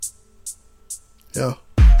Yeah.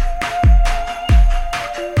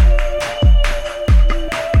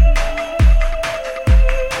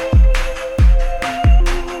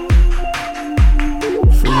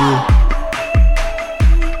 For you.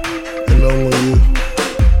 And only you.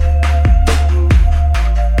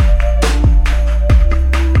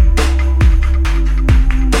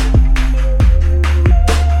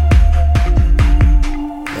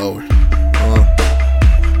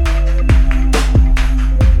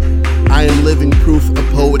 I am living proof a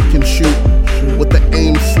poet can shoot with the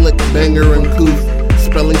aim slick, banger and couth,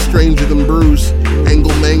 spelling stranger than Bruce,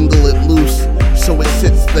 angle mangle it loose, so it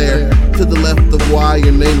sits there to the left of why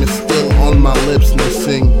your name is still on my lips. Now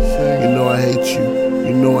sing, you know I hate you,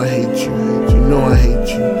 you know I hate you, you know I hate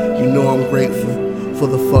you, you know I'm grateful for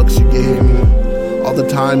the fucks you gave me, all the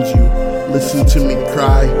times you listen to me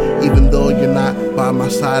cry, even though you're not by my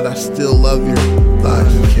side, I still love your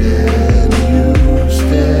thighs. Can you